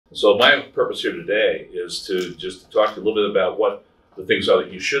So my purpose here today is to just talk to you a little bit about what the things are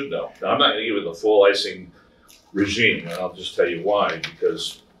that you should know. Now, I'm not going to give you the full icing regime, and I'll just tell you why,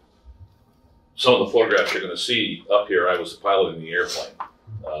 because some of the photographs you're going to see up here, I was piloting the airplane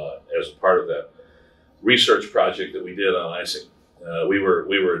as a part of that research project that we did on icing. We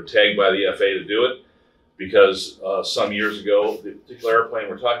were tagged by the FAA to do it because some years ago, the particular airplane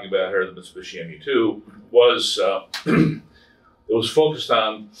we're talking about here, the Mitsubishi MU-2, was it was focused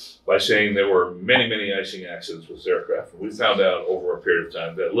on by saying there were many, many icing accidents with this aircraft. And we found out over a period of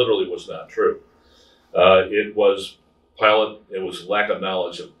time that literally was not true. It was it was lack of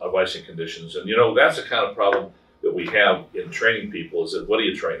knowledge of icing conditions. And, you know, that's the kind of problem that we have in training people is that what do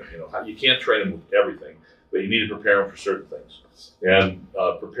you train them? You know, you can't train them with everything, but you need to prepare them for certain things. And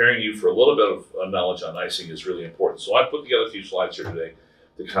preparing you for a little bit of knowledge on icing is really important. So I put together a few slides here today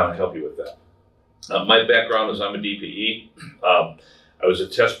to kind of help you with that. My background is I'm a DPE. I was a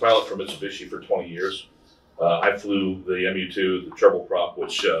test pilot for Mitsubishi for 20 years. I flew the MU-2, the turboprop,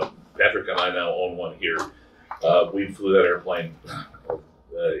 which Patrick and I now own one here. We flew that airplane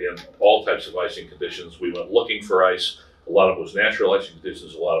in all types of icing conditions. We went looking for ice. A lot of it was natural icing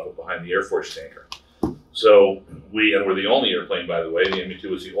conditions, a lot of it behind the Air Force tanker. So we're the only airplane, by the way, the MU-2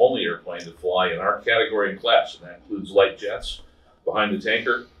 was the only airplane to fly in our category and class, and that includes light jets behind the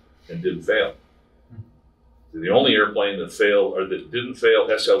tanker and didn't fail. The only airplane that failed or that didn't fail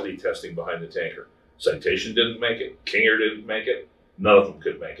SLD testing behind the tanker. Citation didn't make it, Kinger didn't make it, none of them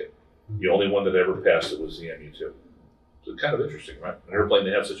could make it. The only one that ever passed it was the MU-2. So it's kind of interesting, right? An airplane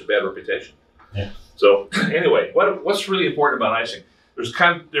that had such a bad reputation. Yeah. So anyway, what's really important about icing?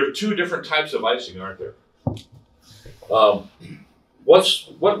 There are two different types of icing, aren't there? What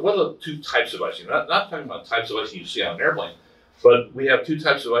are the two types of icing? Not talking about types of icing you see on an airplane, but we have two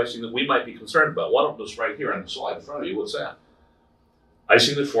types of icing that we might be concerned about. One of them is right here on the slide in front of you. What's that?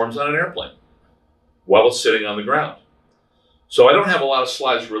 Icing that forms on an airplane while it's sitting on the ground. So I don't have a lot of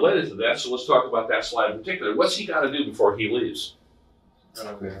slides related to that, so let's talk about that slide in particular. What's he got to do before he leaves?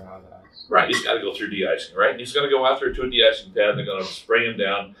 Right, he's got to go through de-icing, right? He's going to go out there to a de-icing pad, and they're going to spray him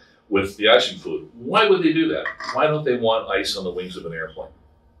down with the icing fluid. Why would they do that? Why don't they want ice on the wings of an airplane?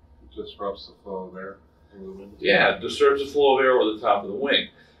 It disrupts the flow of air. Yeah, it disturbs the flow of air over the top of the wing.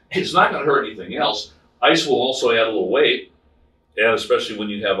 It's not going to hurt anything else. Ice will also add a little weight, and especially when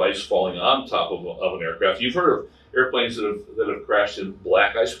you have ice falling on top of an aircraft. You've heard of airplanes that have crashed in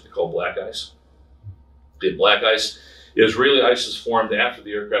black ice, what they call black ice. In black ice is really ice is formed after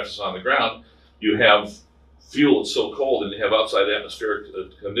the aircraft is on the ground. You have fuel that's so cold and you have outside atmospheric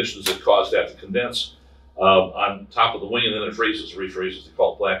conditions that cause that to condense on top of the wing, and then it freezes, refreezes. They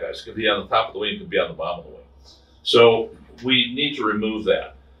call it black ice. It can be on the top of the wing, it can be on the bottom of the wing. So we need to remove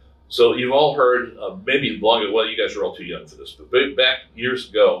that. So you've all heard, maybe longer, well, you guys are all too young for this, but back years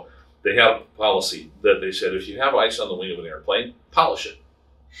ago, they had a policy that they said, if you have ice on the wing of an airplane, polish it.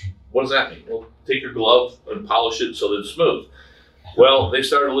 What does that mean? Well, take your glove and polish it so that it's smooth. Well, they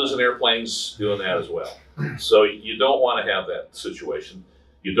started losing airplanes doing that as well. So you don't want to have that situation.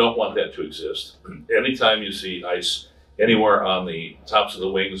 You don't want that to exist. Anytime you see ice anywhere on the tops of the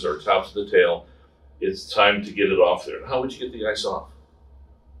wings or tops of the tail, it's time to get it off there. How would you get the ice off?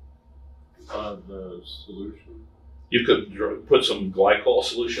 The solution. You could put some glycol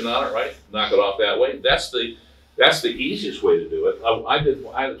solution on it, right? Knock it off that way. That's the easiest way to do it. I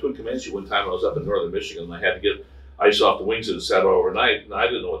had a twin Comanche one time. I was up in northern Michigan, and I had to get ice off the wings and sat overnight, and I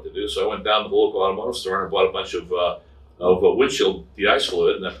didn't know what to do. So I went down to the local automotive store and I bought a bunch of windshield de-ice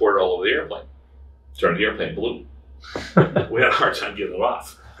fluid, and I poured it all over the airplane. Turned the airplane blue. We had a hard time getting it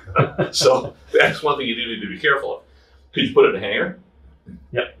off. So that's one thing you do need to be careful of. Could you put it in a hanger?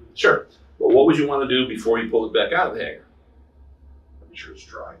 Yep. Sure. But what would you want to do before you pull it back out of the hanger? Make sure it's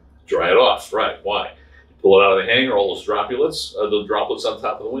dry. Dry it off, right? Why? You pull it out of the hanger, all those droplets, the droplets on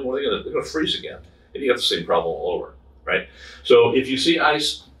top of the wing, what are they going to do? They're going to freeze again. And you have the same problem all over, right? So if you see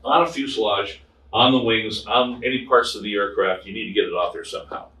ice on a fuselage, on the wings, on any parts of the aircraft, you need to get it off there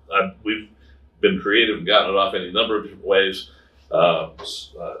somehow. We've been creative and gotten it off any number of different ways.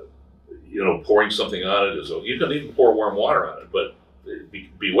 Pouring something on it you can even pour warm water on it, but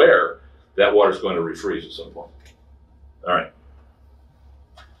beware, that water is going to refreeze at some point. All right.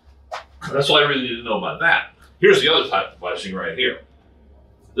 That's all I really need to know about that. Here's the other type of icing right here.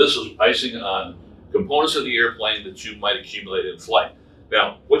 This is icing on components of the airplane that you might accumulate in flight.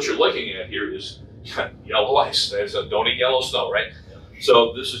 Now, what you're looking at here is yellow ice. Don't eat yellow snow, right?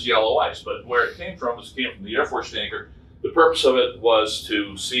 So this is yellow ice, but where it came from the Air Force tanker. The purpose of it was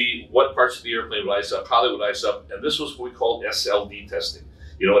to see what parts of the airplane would ice up, how they would ice up, and this was what we called SLD testing.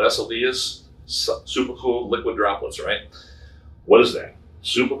 You know what SLD is? Supercooled liquid droplets, right? What is that?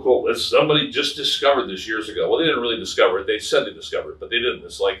 Super cool. It's somebody just discovered this years ago. Well, they didn't really discover it. They said they discovered it, but they didn't.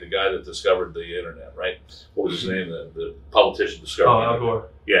 It's like the guy that discovered the internet, right? What was his name? The politician discovered it. Al Gore.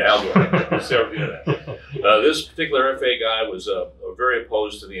 Yeah, Al Gore discovered the internet. This particular FA guy was very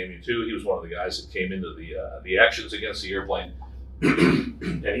opposed to the MU-2. He was one of the guys that came into the actions against the airplane.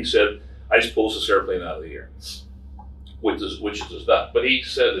 And he said, ice pulls this airplane out of the air, which it does not. But he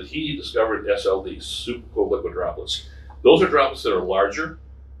said that he discovered SLDs, super cool liquid droplets. Those are droplets that are larger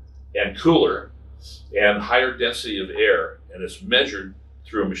and cooler and higher density of air, and it's measured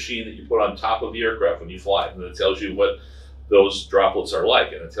through a machine that you put on top of the aircraft when you fly, and it tells you what those droplets are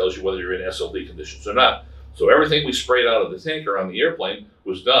like, and it tells you whether you're in SLD conditions or not. So everything we sprayed out of the tanker on the airplane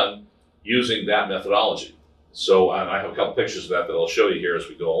was done using that methodology. So I have a couple pictures of that I'll show you here as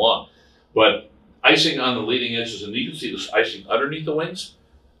we go along. But icing on the leading edges, and you can see this icing underneath the wings.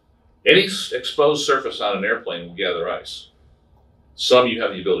 Any exposed surface on an airplane will gather ice. Some you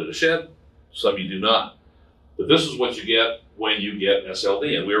have the ability to shed, some you do not. But this is what you get when you get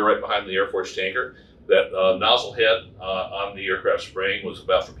SLD. And we were right behind the Air Force tanker. That nozzle head on the aircraft spraying was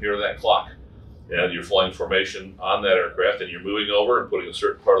about from here to that clock. And you're flying formation on that aircraft, and you're moving over and putting a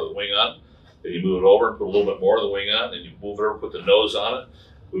certain part of the wing on. Then you move it over and put a little bit more of the wing on, and you move it over, put the nose on it.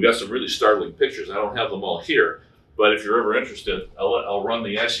 We've got some really startling pictures. I don't have them all here. But if you're ever interested, I'll run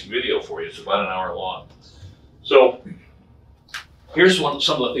the icing video for you. It's about an hour long. So here's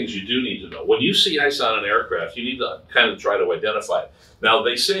some of the things you do need to know. When you see ice on an aircraft, you need to kind of try to identify it. Now,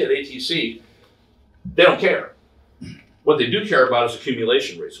 they say at ATC, they don't care. What they do care about is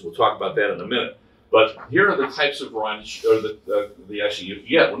accumulation rates. We'll talk about that in a minute. But here are the types of rime, or the ice you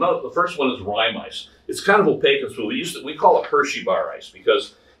get. Well, no, the first one is rime ice. It's kind of opaque and smooth. We call it Hershey bar ice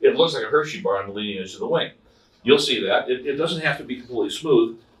because it looks like a Hershey bar on the leading edge of the wing. You'll see that. It doesn't have to be completely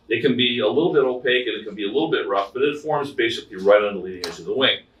smooth. It can be a little bit opaque and it can be a little bit rough, but it forms basically right on the leading edge of the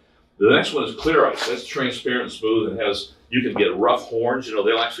wing. The next one is clear ice. That's transparent and smooth and you can get rough horns. You know,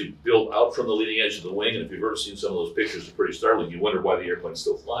 they'll actually build out from the leading edge of the wing. And if you've ever seen some of those pictures, they're pretty startling. You wonder why the airplane's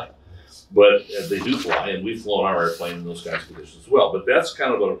still flying. But they do fly, and we've flown our airplane in those kinds of conditions as well. But that's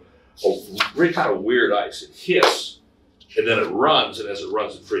kind of a really kind of weird ice. It hits, and then it runs, and as it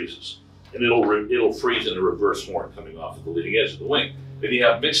runs, it freezes. And it'll freeze in a reverse horn coming off of the leading edge of the wing. Then you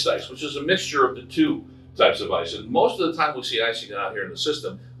have mixed ice, which is a mixture of the two types of ice. And most of the time we see icing out here in the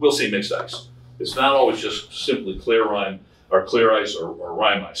system, we'll see mixed ice. It's not always just simply clear rime or clear ice or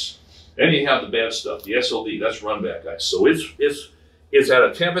rime ice. Then you have the bad stuff, the SLD, that's run back ice. So it's at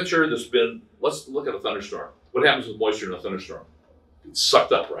a temperature that's been, let's look at a thunderstorm. What happens with moisture in a thunderstorm? It's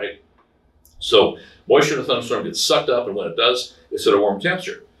sucked up, right? So moisture in a thunderstorm gets sucked up, and when it does, it's at a warm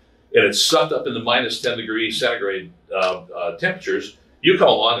temperature. And it's sucked up into minus 10 degrees centigrade temperatures. You come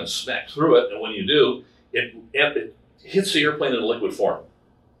along and smack through it, and when you do, it hits the airplane in a liquid form.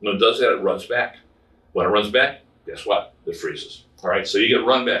 When it does that, it runs back. When it runs back, guess what? It freezes. All right, so you get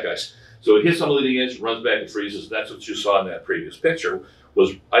run back ice. So it hits on the leading edge, runs back, and freezes. That's what you saw in that previous picture,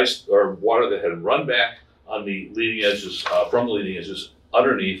 was ice or water that had run back on the leading edges, from the leading edges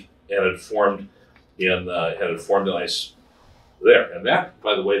underneath, and had formed in ice there. And that,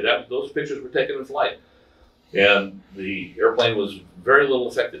 by the way, those pictures were taken in flight. And the airplane was very little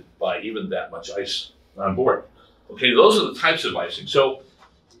affected by even that much ice on board. Okay, those are the types of icing. So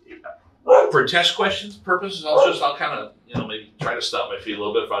for test questions purposes, I'll kind of, maybe try to stop my feet a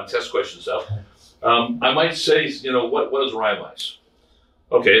little bit on test question stuff. I might say, what is rime ice?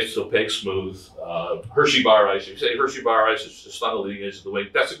 Okay, it's opaque, smooth, Hershey bar ice. If you say Hershey bar ice, it's just on the leading edge of the wing.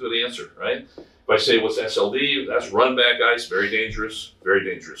 That's a good answer, right? If I say what's SLD, that's run back ice, very dangerous, very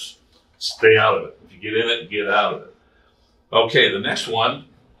dangerous. Stay out of it. If you get in it, get out of it. Okay, the next one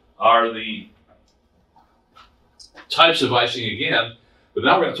are the types of icing again, but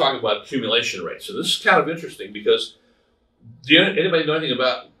now we're going to talk about accumulation rates. So this is kind of interesting because anybody know anything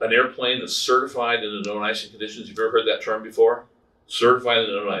about an airplane that's certified in the known icing conditions? You've ever heard that term before? Certified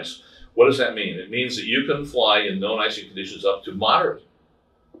in known ice. What does that mean? It means that you can fly in known icing conditions up to moderate.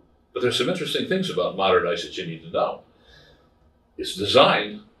 But there's some interesting things about moderate ice that you need to know. It's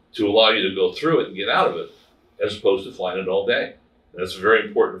designed to allow you to go through it and get out of it, as opposed to flying it all day. That's a very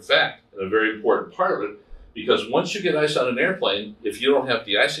important fact and a very important part of it, because once you get ice on an airplane, if you don't have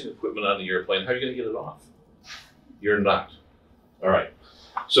de icing equipment on the airplane, how are you going to get it off? You're not. All right.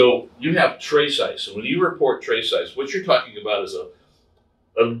 So you have trace ice, and when you report trace ice, what you're talking about is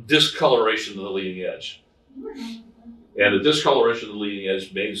a discoloration of the leading edge. And the discoloration of the leading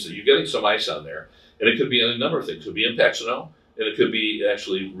edge means that you're getting some ice on there, and it could be any number of things. It could be impact snow, and it could be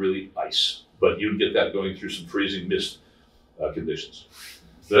actually really ice. But you'd get that going through some freezing mist conditions.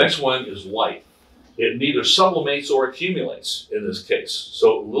 The next one is light. It neither sublimates or accumulates in this case.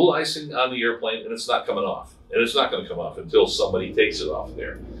 So a little icing on the airplane and it's not coming off. And it's not going to come off until somebody takes it off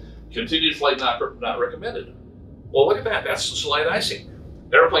there. Continued flight not recommended. Well, look at that. That's slight icing.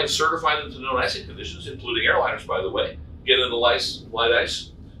 Airplanes certified into known icing conditions, including airliners, by the way, get into light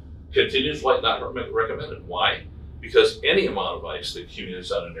ice. Continued flight not recommended. Why? Because any amount of ice that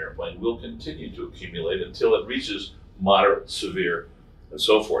accumulates on an airplane will continue to accumulate until it reaches moderate, severe, and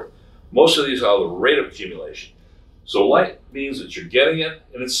so forth. Most of these are the rate of accumulation. So light means that you're getting it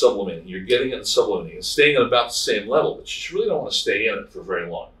and it's sublimating. You're getting it and sublimating. It's staying at about the same level, but you really don't want to stay in it for very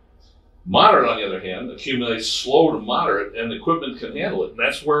long. Moderate, on the other hand, accumulates slow to moderate, and the equipment can handle it. And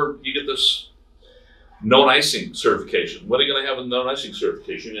that's where you get this known icing certification. What are you going to have in known icing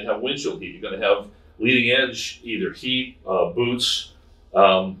certification? You're going to have windshield heat. You're going to have leading edge, either heat, boots,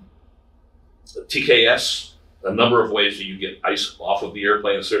 TKS, a number of ways that you get ice off of the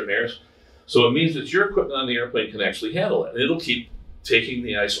airplane in certain areas. So it means that your equipment on the airplane can actually handle it, and it'll keep taking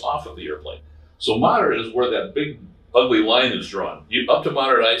the ice off of the airplane. So moderate is where that big ugly line is drawn. Up to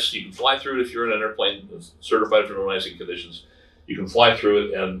moderate ice, you can fly through it if you're in an airplane that's certified for known icing conditions. You can fly through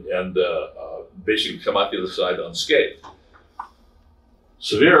it and basically come out the other side unscathed.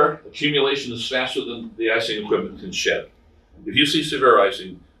 Severe accumulation is faster than the icing equipment can shed. If you see severe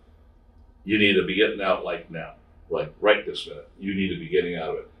icing, you need to be getting out like now, like right this minute. You need to be getting out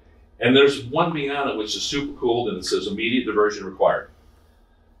of it. And there's one beyond it which is super cool, and it says immediate diversion required.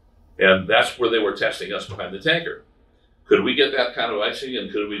 And that's where they were testing us behind the tanker. Could we get that kind of icing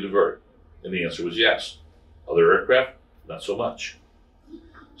and could we divert? And the answer was yes. Other aircraft, not so much.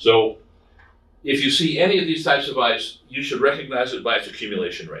 So if you see any of these types of ice, you should recognize it by its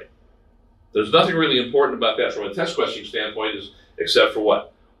accumulation rate. There's nothing really important about that from a test question standpoint, except for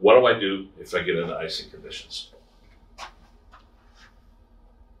what? What do I do if I get into icing conditions?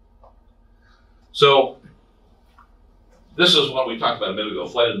 So this is what we talked about a minute ago,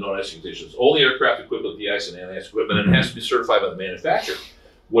 flight in known icing conditions. Only aircraft equipped with de-ice and anti-ice equipment, and it has to be certified by the manufacturer,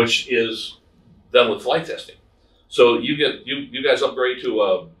 which is done with flight testing. So you guys upgrade to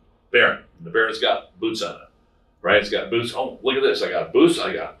a Baron. The Baron's got boots on it, right? It's got boots. Oh, look at this! I got boots.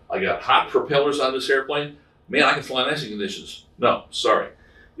 I got hot propellers on this airplane. Man, I can fly in icing conditions. No, sorry.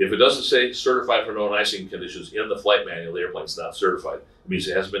 If it doesn't say certified for known icing conditions in the flight manual, the airplane's not certified. It means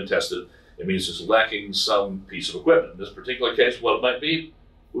it hasn't been tested. It means it's lacking some piece of equipment. In this particular case, what it might be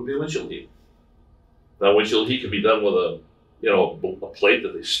would be windshield heat. Now, windshield heat can be done with a plate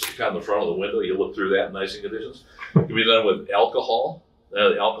that they stick on the front of the window. You look through that in icing conditions. It can be done with alcohol,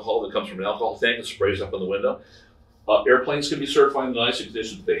 the alcohol that comes from an alcohol tank and sprays up in the window. Airplanes can be certified in icing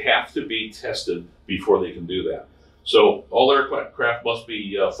conditions, but they have to be tested before they can do that. So all aircraft must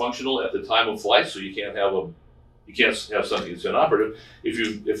be functional at the time of flight, so you can't have something that's inoperative. If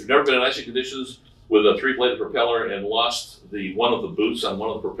you've never been in icing conditions with a 3-bladed propeller and lost one of the boots on one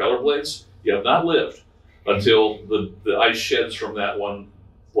of the propeller blades, you have not lived until the ice sheds from that one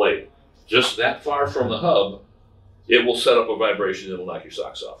blade. Just that far from the hub, it will set up a vibration that will knock your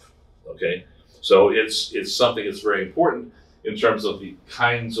socks off. Okay, so it's something that's very important in terms of the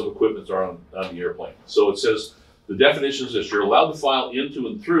kinds of equipment that are on the airplane. So it says the definitions is you're allowed to file into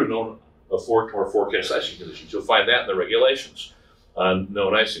and through known forecast icing conditions. You'll find that in the regulations on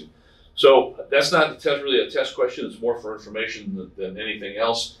known icing. So that's not really a test question. It's more for information than anything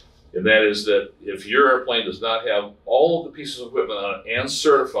else. And that is that if your airplane does not have all of the pieces of equipment on it and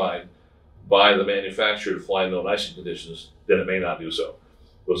certified by the manufacturer to fly in known icing conditions, then it may not do so.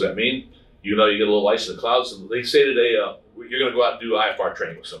 What does that mean? You get a little ice in the clouds, and they say today, you're going to go out and do IFR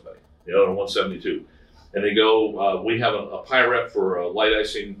training with somebody, on a 172. And they go, we have a PIREP for light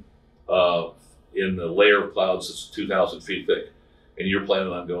icing in the layer of clouds that's 2,000 feet thick, and you're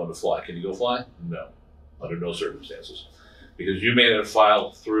planning on going to fly. Can you go fly? No, under no circumstances. Because you may have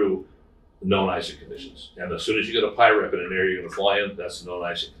filed through the known icing conditions. And as soon as you get a PIREP in an area you're going to fly in, that's a known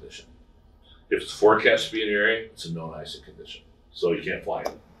icing condition. If it's forecast to be in your area, it's a known icing condition. So you can't fly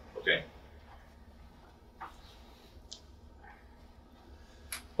in, okay?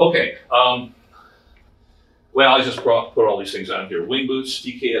 Okay, well, I just put all these things on here. Wing boots,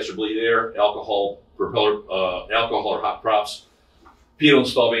 TKS or bleed air, alcohol, propeller, alcohol or hot props, pitot and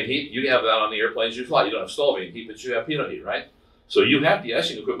stall vane heat. You have that on the airplanes you fly. You don't have stall vane heat, but you have pitot heat, right? So you have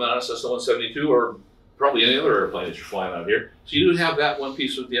de-icing equipment on a Cessna 172 or probably any other airplane that you're flying out here. So you do have that one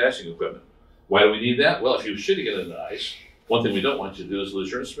piece of de-icing equipment. Why do we need that? Well, if you should get into ice, one thing we don't want you to do is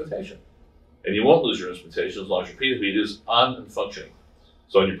lose your instrumentation. And you won't lose your instrumentation as long as your pitot heat is on and functioning.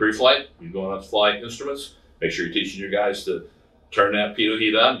 So in your pre-flight, you're going out to fly instruments, make sure you're teaching your guys to turn that pitot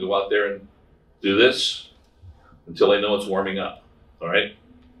heat on, go out there and do this until they know it's warming up, all right?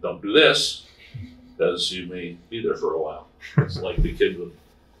 Don't do this because you may be there for a while. It's like the kid with,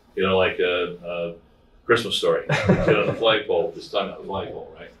 like a Christmas Story. The kid on the flagpole with his tongue on the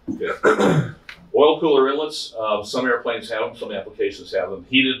flagpole, right? Okay. Oil cooler inlets. Some airplanes have them. Some applications have them.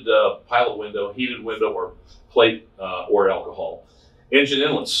 Heated pilot window, heated window, or plate or alcohol. Engine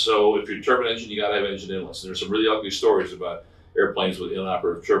inlets. So if you're a turbine engine, you got to have engine inlets. And there's some really ugly stories about airplanes with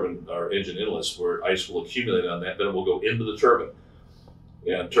inoperative turbine or engine inlets where ice will accumulate on that, then it will go into the turbine.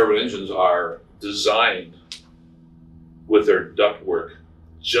 And turbine engines are designed with their ductwork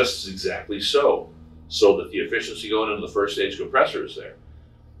just exactly so that the efficiency going into the first stage compressor is there.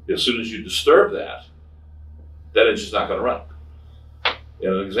 As soon as you disturb that engine's not going to run.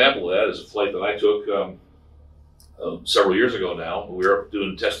 And an example of that is a flight that I took several years ago now. We were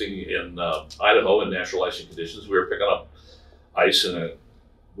doing testing in Idaho in natural icing conditions. We were picking up ice, and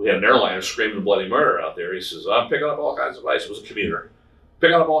we had an airliner screaming bloody murder out there. He says, I'm picking up all kinds of ice. It was a commuter.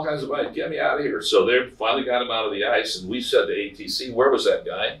 Picking up all kinds of ice. Get me out of here. So they finally got him out of the ice, and we said to ATC, where was that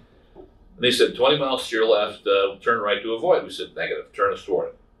guy? And they said, 20 miles to your left, turn right to avoid. We said, negative, turn us toward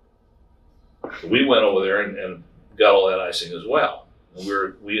it. So we went over there and got all that icing as well. And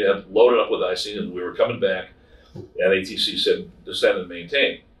we had loaded up with icing, and we were coming back, and ATC said, descend and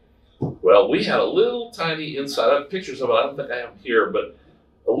maintain. Well, we had a little tiny inside, I have pictures of it, I don't think I have them here, but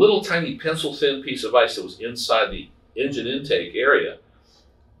a little tiny pencil thin piece of ice that was inside the engine intake area.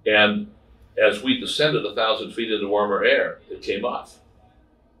 And as we descended 1,000 feet into warmer air, it came off.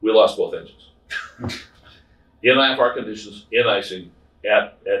 We lost both engines. In IFR conditions, in icing,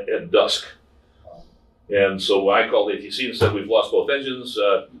 at dusk. And so I called ATC and said, we've lost both engines,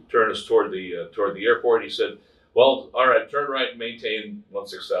 turn us toward the airport. He said, well, all right, turn right and maintain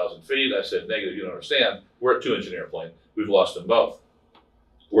 6,000 feet. I said, negative, you don't understand. We're a 2-engine airplane. We've lost them both.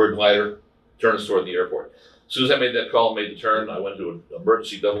 We're a glider, turn us toward the airport. As soon as I made that call and made the turn, I went to an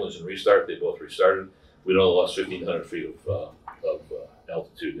emergency double engine restart. They both restarted. We'd only lost 1,500 feet of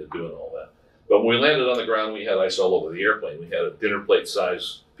altitude in doing all that. But when we landed on the ground, we had ice all over the airplane. We had a dinner plate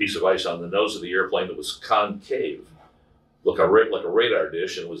size piece of ice on the nose of the airplane that was concave, like a radar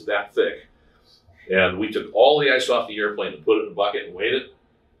dish, and it was that thick. And we took all the ice off the airplane and put it in a bucket and weighed it.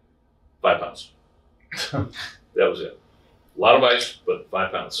 5 pounds. That was it. A lot of ice, but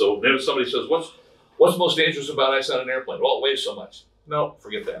 5 pounds. So then somebody says, what's most dangerous about ice on an airplane? Well, it weighs so much. No,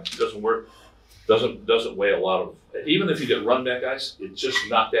 forget that. It doesn't work. Doesn't weigh a lot of, even if you get run back ice, it's just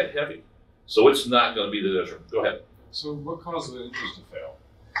not that heavy. So it's not going to be the detriment. Go ahead. So what causes the engines to fail?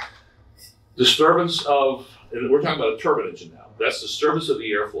 Disturbance of, and we're talking about a turbine engine now. That's disturbance of the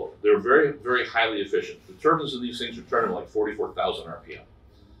airflow. They're very, very highly efficient. The turbines in these things are turning like 44,000 RPM.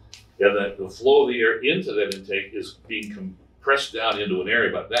 And the flow of the air into that intake is being compressed down into an area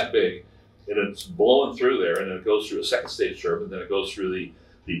about that big, and it's blowing through there, and then it goes through a second stage turbine, then it goes through the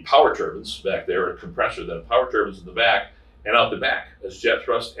power turbines back there, a compressor, then power turbines in the back, and out the back as jet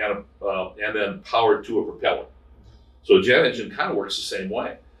thrust, and then powered to a propeller. So a jet engine kind of works the same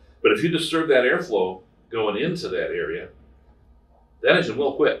way. But if you disturb that airflow going into that area, that engine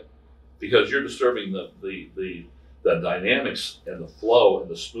will quit because you're disturbing the dynamics and the flow and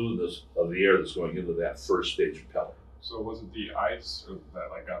the smoothness of the air that's going into that first stage propeller. So was it the ice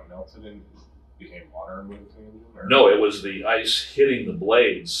that got melted and became water and went into the engine? Or? No, it was the ice hitting the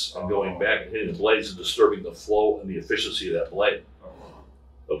blades and going back and hitting the blades and disturbing the flow and the efficiency of that blade.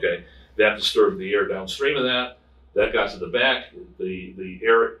 Okay, that disturbed the air downstream of that. That got to the back. The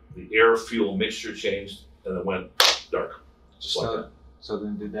air fuel mixture changed and it went dark, just like that. So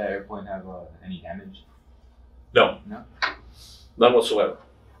then, did that airplane have any damage? No, no, none whatsoever.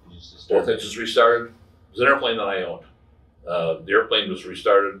 Both Both engines restarted. It was an airplane that I owned. The airplane was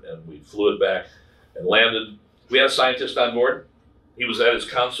restarted and we flew it back and landed. We had a scientist on board. He was at his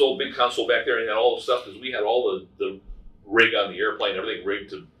console, big console back there, and he had all the stuff because we had all the rig on the airplane, everything rigged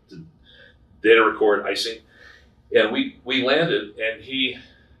to data record icing. And we landed, and he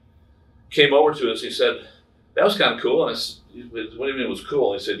came over to us. He said, that was kind of cool. And I said, what do you mean it was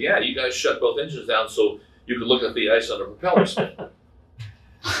cool? And he said, yeah, you guys shut both engines down so you could look at the ice on the propeller spin.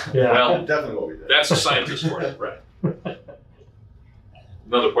 Yeah, Well, definitely what we did. that's a scientist for you, right?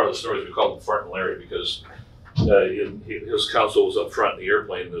 Another part of the story is we called him Fart Larry because his console was up front in the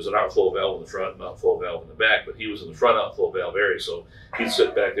airplane. There's an outflow valve in the front and outflow valve in the back, but he was in the front outflow valve area, so he'd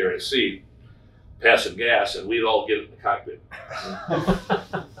sit back there in his seat, passing gas, and we'd all get in the cockpit. Damn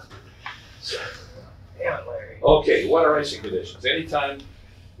it, Larry. Okay, water icing conditions. Anytime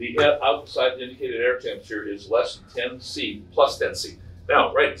the outside indicated air temperature is less than 10 C, plus 10 C.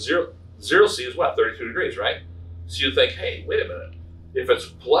 Now, right, zero C is what, 32 degrees, right? So you think, hey, wait a minute. If it's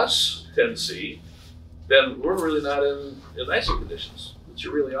plus 10 C, then we're really not in icing conditions, but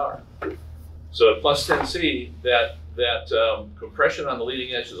you really are. So at plus 10C, that compression on the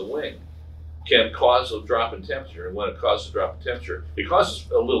leading edge of the wing can cause a drop in temperature. And when it causes a drop in temperature, it'll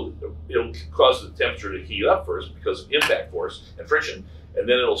cause the temperature to heat up first because of impact force and friction, and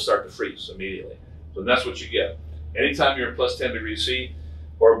then it'll start to freeze immediately. So that's what you get. Anytime you're in plus 10 degrees C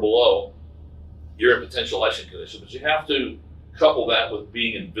or below, you're in potential icing conditions, but you have to couple that with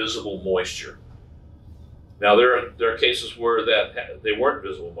being in visible moisture. Now there are cases where they weren't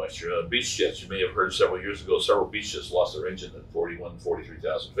visible moisture. Beach jets, you may have heard several years ago, several beach jets lost their engine at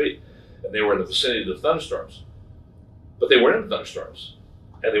 43,000 feet, and they were in the vicinity of thunderstorms. But they weren't in thunderstorms,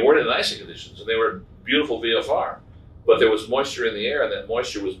 and they weren't in icing conditions, and they were in beautiful VFR. But there was moisture in the air, and that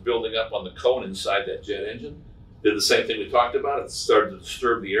moisture was building up on the cone inside that jet engine. Did the same thing we talked about. It started to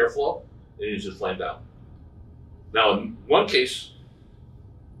disturb the airflow, and the engine flamed out. Now, in one case,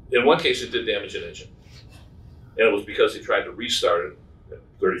 it did damage an engine. And it was because he tried to restart it at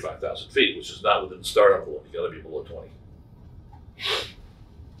 35,000 feet, which is not within the start envelope. You gotta be below 20.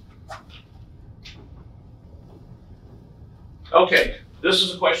 Okay, this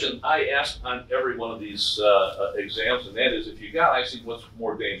is a question I ask on every one of these exams, and that is, if you got icing, what's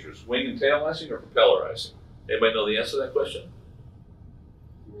more dangerous, wing and tail icing or propeller icing? Anybody know the answer to that question?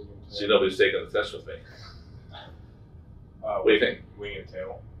 See, nobody's taking the test with me. What do you think? Wing and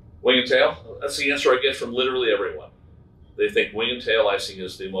tail. Wing and tail? That's the answer I get from literally everyone. They think wing and tail icing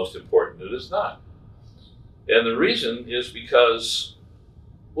is the most important. It is not. And the reason is because,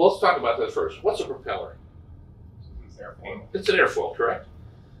 well, let's talk about that first. What's a propeller? It's an airfoil. It's an airfoil, correct?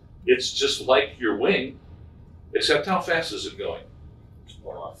 It's just like your wing, except how fast is it going?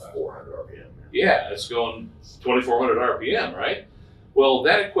 400 RPM. Yeah, it's going 2,400 RPM, right? Well,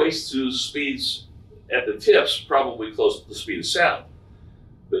 that equates to speeds at the tips probably close to the speed of sound.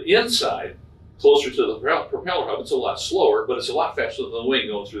 But inside, closer to the propeller hub, it's a lot slower, but it's a lot faster than the wing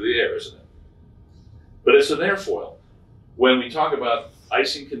going through the air, isn't it? But it's an airfoil. When we talk about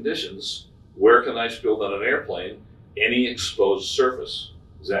icing conditions, where can ice build on an airplane? Any exposed surface.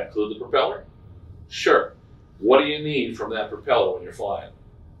 Does that include the propeller? Sure. What do you need from that propeller when you're flying?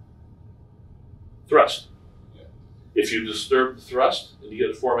 Thrust. Yeah. If you disturb the thrust and you get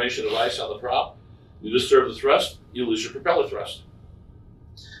a formation of ice on the prop, you disturb the thrust, you lose your propeller thrust.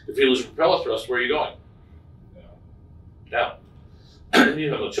 If you lose your propeller thrust, where are you going? Down.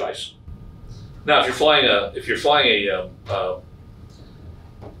 You have no choice. Now, if you're flying a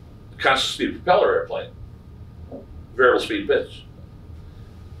constant speed propeller airplane, variable speed pitch,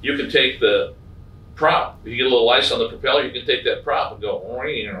 you can take the prop. If you get a little ice on the propeller, you can take that prop and go,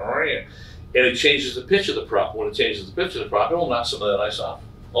 and it changes the pitch of the prop. When it changes the pitch of the prop, it will knock some of that ice off,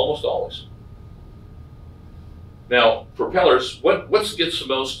 almost always. Now, propellers, what gets the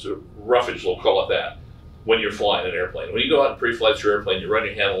most roughage, we'll call it that, when you're flying an airplane? When you go out and pre-flight your airplane, you run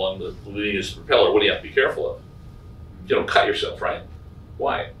your hand along the leading edge of the propeller, what do you have to be careful of? You don't cut yourself, right?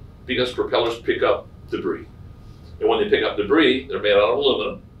 Why? Because propellers pick up debris. And when they pick up debris, they're made out of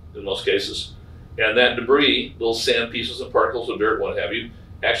aluminum, in most cases, and that debris, little sand pieces and particles of dirt, what have you,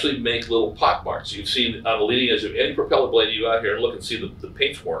 actually make little pock marks. You've seen on the leading edge of any propeller blade, you go out here and look and see the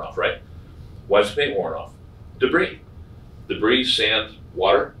paint's worn off, right? Why is the paint worn off? Debris, sand,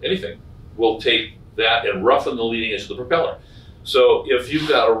 water, anything will take that and roughen the leading edge of the propeller. So if you've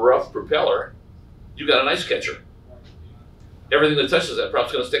got a rough propeller, you've got an ice catcher. Everything that touches that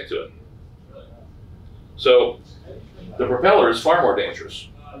prop's going to stick to it. So the propeller is far more dangerous,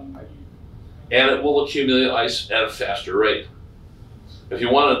 and it will accumulate ice at a faster rate. If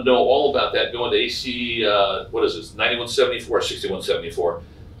you want to know all about that, go into AC, what is this, 9174 or 6174,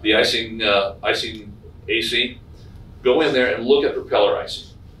 the icing AC. Go in there and look at propeller icing.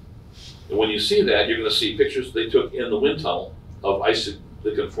 And when you see that, you're going to see pictures they took in the wind tunnel of ice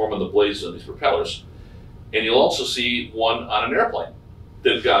that can form on the blades of these propellers. And you'll also see one on an airplane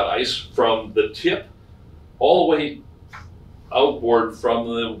that got ice from the tip all the way outboard from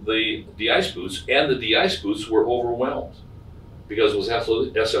the de-ice boots, and the de-ice boots were overwhelmed because it was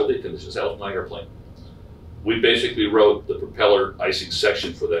SLD conditions. That was my airplane. We basically wrote the propeller icing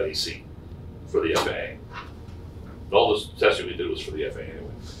section for that AC, for the FAA. All this testing we did was for the FAA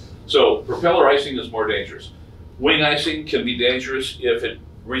anyway. So propeller icing is more dangerous. Wing icing can be dangerous if it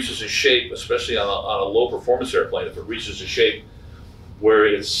reaches a shape, especially on a low performance airplane, if it reaches a shape where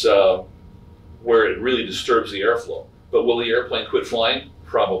it's where it really disturbs the airflow. But will the airplane quit flying?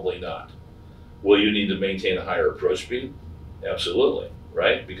 Probably not. Will you need to maintain a higher approach speed? Absolutely,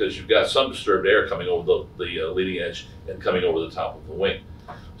 right? Because you've got some disturbed air coming over the leading edge and coming over the top of the wing.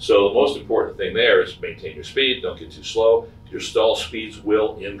 So the most important thing there is maintain your speed, don't get too slow. Your stall speeds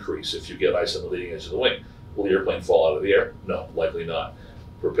will increase if you get ice on the leading edge of the wing. Will the airplane fall out of the air? No, likely not.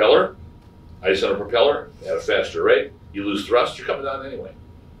 Propeller, Ice on a propeller at a faster rate. You lose thrust, you're coming down anyway.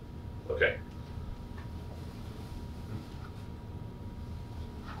 Okay.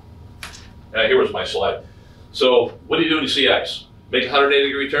 Now here was my slide. So what do you do when you see ice? Make a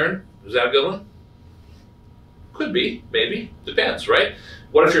 180-degree turn? Is that a good one? Could be, maybe, depends, right?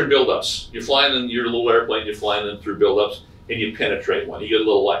 What if you're in buildups? You're flying in your little airplane, you're flying in through buildups, and you penetrate one. You get a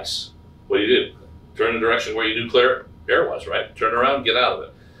little ice. What do? Turn in the direction where your nuclear air was, right? Turn around, get out of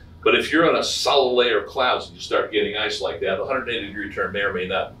it. But if you're on a solid layer of clouds and you start getting ice like that, the 180-degree turn may or may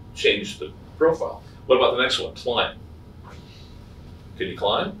not change the profile. What about the next one? Climb. Can you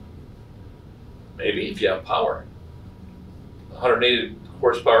climb? Maybe, if you have power. 180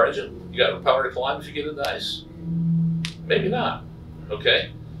 horsepower engine, you got the power to climb if you get into ice? Maybe not,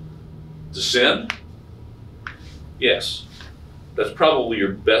 okay? Descend? Yes. That's probably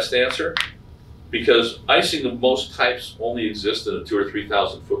your best answer, because icing of most types only exists in a 2,000 or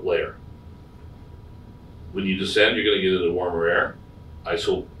 3,000 foot layer. When you descend, you're gonna get into warmer air, ice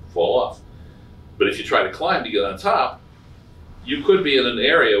will fall off. But if you try to climb to get on top, you could be in an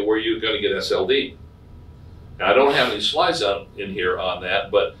area where you're gonna get SLD. Now, I don't have any slides out in here on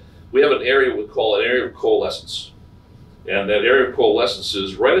that, but we have an area we call an area of coalescence. And that area of coalescence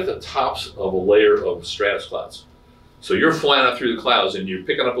is right at the tops of a layer of stratus clouds. So you're flying up through the clouds and you're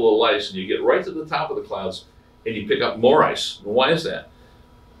picking up a little ice and you get right to the top of the clouds and you pick up more ice. And why is that?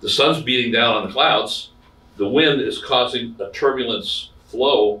 The sun's beating down on the clouds. The wind is causing a turbulence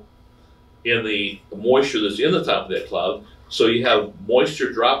flow in the moisture that's in the top of that cloud. So you have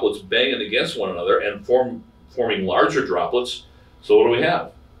moisture droplets banging against one another and forming larger droplets. So what do we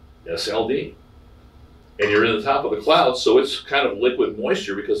have? SLD. And you're in the top of the clouds, so it's kind of liquid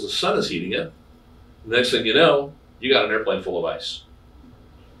moisture because the sun is heating it. The next thing you know, you got an airplane full of ice.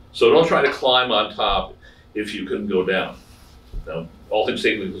 So don't try to climb on top if you couldn't go down. Now, all things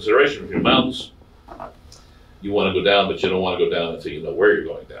taken into consideration, if you're in mountains, you want to go down, but you don't want to go down until you know where you're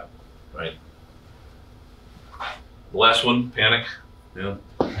going down, right? The last one, panic. Yeah.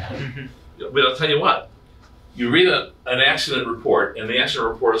 But I'll tell you what, you read an accident report, and the accident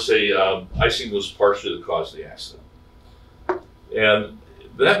report will say icing was partially the cause of the accident. And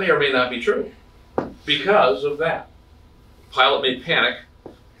that may or may not be true because of that. The pilot may panic,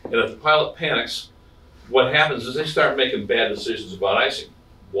 and if the pilot panics, what happens is they start making bad decisions about icing.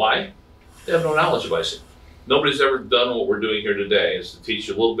 Why? They have no knowledge of icing. Nobody's ever done what we're doing here today, is to teach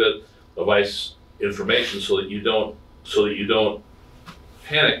you a little bit of ice information so that you don't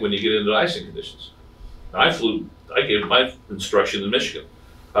panic when you get into icing conditions. Now, I gave my instruction in Michigan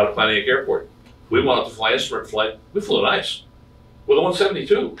out of Pontiac Airport. We wanted to fly instrument flight, we flew in ice with a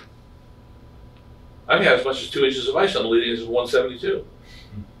 172. I've had as much as 2 inches of ice on the leading edge of 172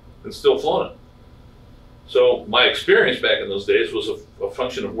 and still flown it. So my experience back in those days was a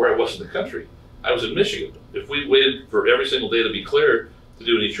function of where I was in the country. I was in Michigan. If we waited for every single day to be clear to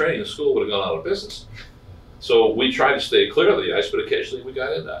do any training, the school would have gone out of business. So we tried to stay clear of the ice, but occasionally we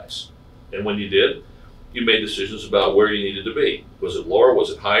got into ice. And when you did, you made decisions about where you needed to be. Was it lower? Was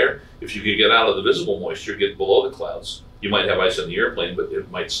it higher? If you could get out of the visible moisture, get below the clouds, you might have ice on the airplane, but it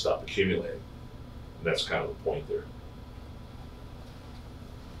might stop accumulating. And that's kind of the point there.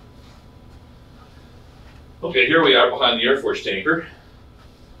 Okay, here we are behind the Air Force tanker.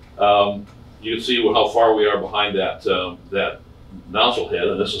 You can see how far we are behind that that nozzle head,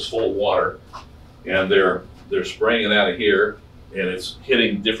 and this is full of water. And they're spraying it out of here, and it's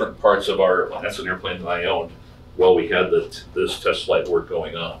hitting different parts of our airplane. That's an airplane that I owned while we had this test flight work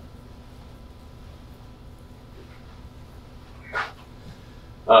going on.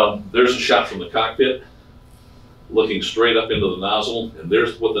 There's a shot from the cockpit looking straight up into the nozzle, and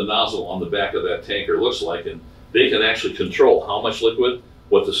there's what the nozzle on the back of that tanker looks like, and they can actually control how much liquid,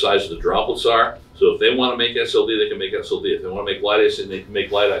 what the size of the droplets are. So if they want to make SLD, they can make SLD. If they want to make light icing, they can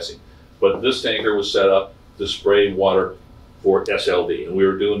make light icing. But this tanker was set up to spray water for SLD, and we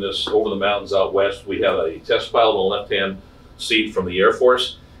were doing this over the mountains out west. We had a test pilot on the left-hand seat from the Air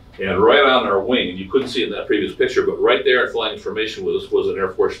Force, and right on our wing, and you couldn't see it in that previous picture, but right there in flying formation with us was an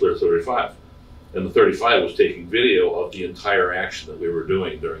Air Force Lear 35. And the 35 was taking video of the entire action that we were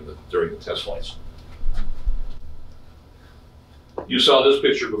doing during the test flights. You saw this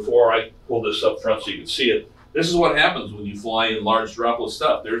picture before. I pulled this up front so you could see it. This is what happens when you fly in large droplet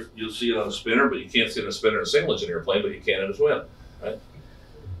stuff. You'll see it on a spinner, but you can't see it on a spinner in a single engine airplane, but you can in a twin. Right?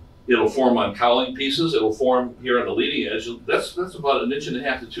 It'll form on cowling pieces. It'll form here on the leading edge. That's about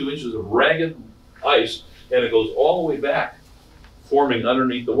 1.5 to 2 inches of ragged ice, and it goes all the way back, forming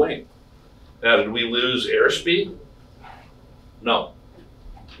underneath the wing. Now, did we lose airspeed? No,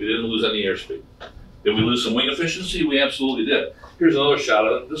 we didn't lose any airspeed. Did we lose some wing efficiency? We absolutely did. Here's another shot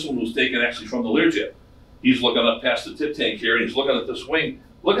of it. This one was taken actually from the Learjet. He's looking up past the tip tank here, and he's looking at this wing.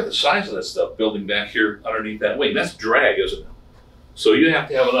 Look at the size of that stuff building back here underneath that wing. That's drag, isn't it? So you have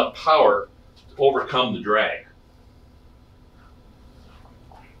to have enough power to overcome the drag.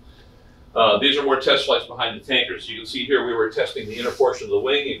 These are more test flights behind the tankers. You can see here we were testing the inner portion of the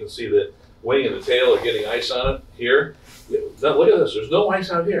wing. You can see the wing and the tail are getting ice on it here. Now look at this. There's no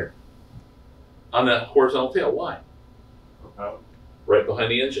ice out here on that horizontal tail. Why? Right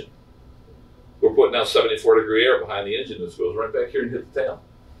behind the engine. We're putting out 74-degree air behind the engine. This goes right back here and hit the tail.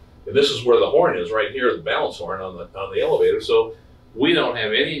 And this is where the horn is, right here, the balance horn on the elevator. So we don't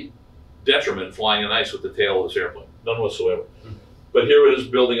have any detriment flying on ice with the tail of this airplane, none whatsoever. But here it is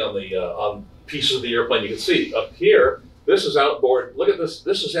building on the on pieces of the airplane. You can see up here, this is outboard. Look at this.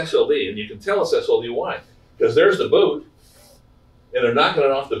 This is SLD, and you can tell it's SLD. Why? Because there's the boot, and they're knocking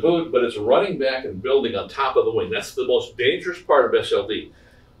it off the boot, but it's running back and building on top of the wing. That's the most dangerous part of SLD.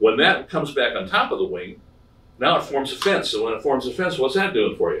 When that comes back on top of the wing, now it forms a fence. So when it forms a fence, what's that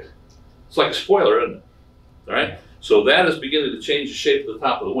doing for you? It's like a spoiler, isn't it? All right. So that is beginning to change the shape of the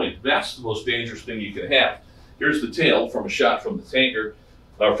top of the wing. That's the most dangerous thing you can have. Here's the tail from a shot from the tanker,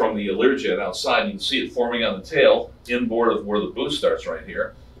 from the Learjet outside. You can see it forming on the tail, inboard of where the boot starts right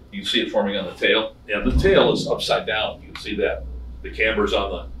here. You can see it forming on the tail, and the tail is upside down. You can see that. The camber's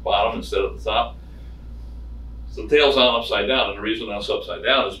on the bottom instead of the top. So the tail's on upside down, and the reason that's upside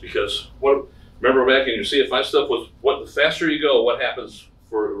down is because, remember back in your CFI stuff was, the faster you go, what happens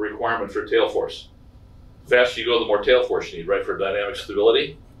for a requirement for tail force? The faster you go, the more tail force you need, right, for dynamic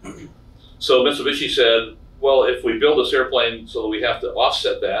stability. So Mitsubishi said, well, if we build this airplane so that we have to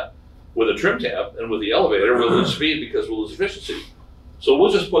offset that with a trim tab and with the elevator, we'll lose speed because we'll lose efficiency. So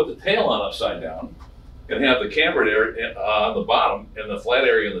we'll just put the tail on upside down and have the cambered area on the bottom and the flat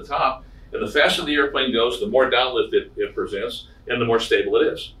area on the top. And the faster the airplane goes, the more downlift it presents and the more stable it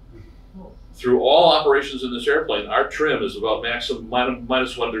is. Through all operations in this airplane, our trim is about maximum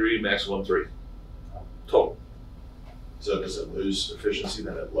minus 1 degree, maximum 3 total. So does it lose efficiency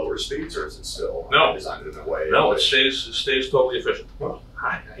then at lower speeds, or is it still designed in a way? No, it stays totally efficient. Well,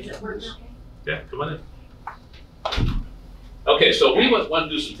 Yeah, come on in. Okay, so we want to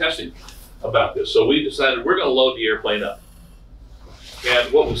do some testing about this. So we decided we're going to load the airplane up.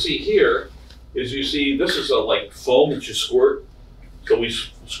 And what we see here is, you see this is a like foam that you squirt. So we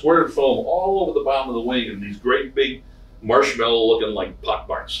squirted foam all over the bottom of the wing in these great big marshmallow looking like pock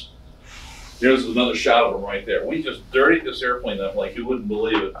marks. There's another shot of them right there. We just dirtied this airplane up like you wouldn't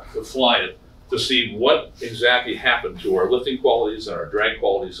believe it, to fly it, to see what exactly happened to our lifting qualities and our drag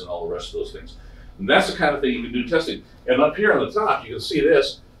qualities and all the rest of those things. And that's the kind of thing you can do testing. And up here on the top, you can see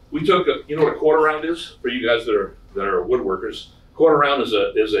this. We took you know what a quarter round is for you guys that are woodworkers. Quarter round is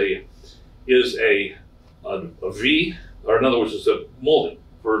a V, or in other words, it's a molding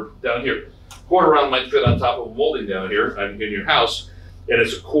for down here. Quarter round might fit on top of a molding down here in your house. And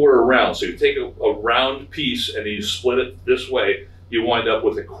it's a quarter round. So you take a round piece and you split it this way, you wind up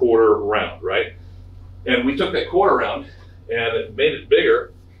with a quarter round, right? And we took that quarter round and it made it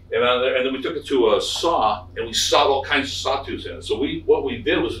bigger, and then we took it to a saw and we sawed all kinds of sawtooths in it. So what we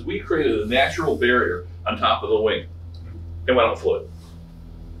did was we created a natural barrier on top of the wing and went out and flew it.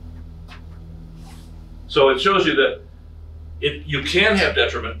 So it shows you that you can have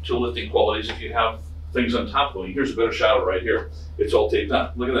detriment to lifting qualities if you have things on top of the wing. Here's a better shot of it right here. It's all taped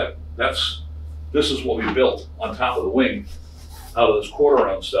on. Look at that. This is what we built on top of the wing out of this quarter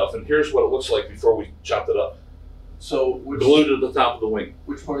round stuff. And here's what it looks like before we chopped it up. So glued to the top of the wing.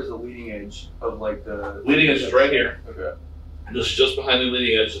 which part is the leading edge of like the Leading edge is right here. Okay. And this is just behind the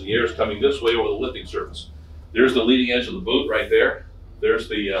leading edge, and the air is coming this way over the lifting surface. There's the leading edge of the boot right there. There's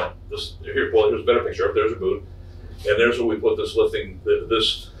the here's a better picture up. There's a boot, and there's where we put this lifting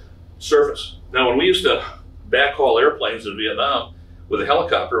this surface. Now, when we used to backhaul airplanes in Vietnam with a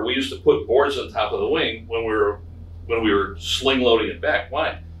helicopter, we used to put boards on top of the wing when we were sling loading it back.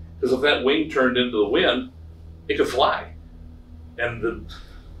 Why? Because if that wing turned into the wind, it could fly, and the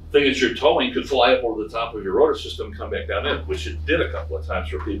thing that you're towing could fly up over the top of your rotor system and come back down in, which it did a couple of times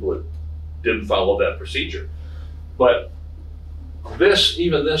for people that didn't follow that procedure. But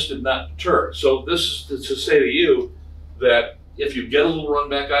even this did not deter. So this is to say to you that if you get a little run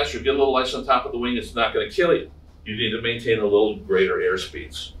back ice or get a little ice on top of the wing, it's not going to kill you. You need to maintain a little greater air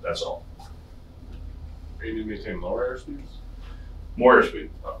speeds. That's all. You need to maintain lower air speeds? More airspeed.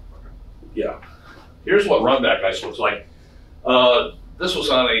 Oh, okay. Yeah. Here's what run back ice looks like. This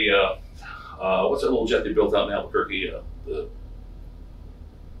was on a what's that little jet they built out in Albuquerque? The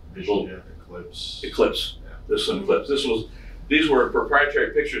Vision Eclipse. Eclipse. Yeah. This is an Eclipse. These were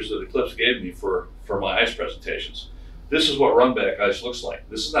proprietary pictures that Eclipse gave me for for my ice presentations. This is what run back ice looks like.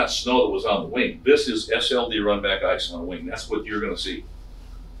 This is not snow that was on the wing. This is SLD run back ice on the wing. That's what you're going to see.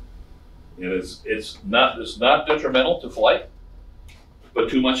 And it's not detrimental to flight, but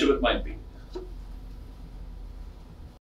too much of it might be.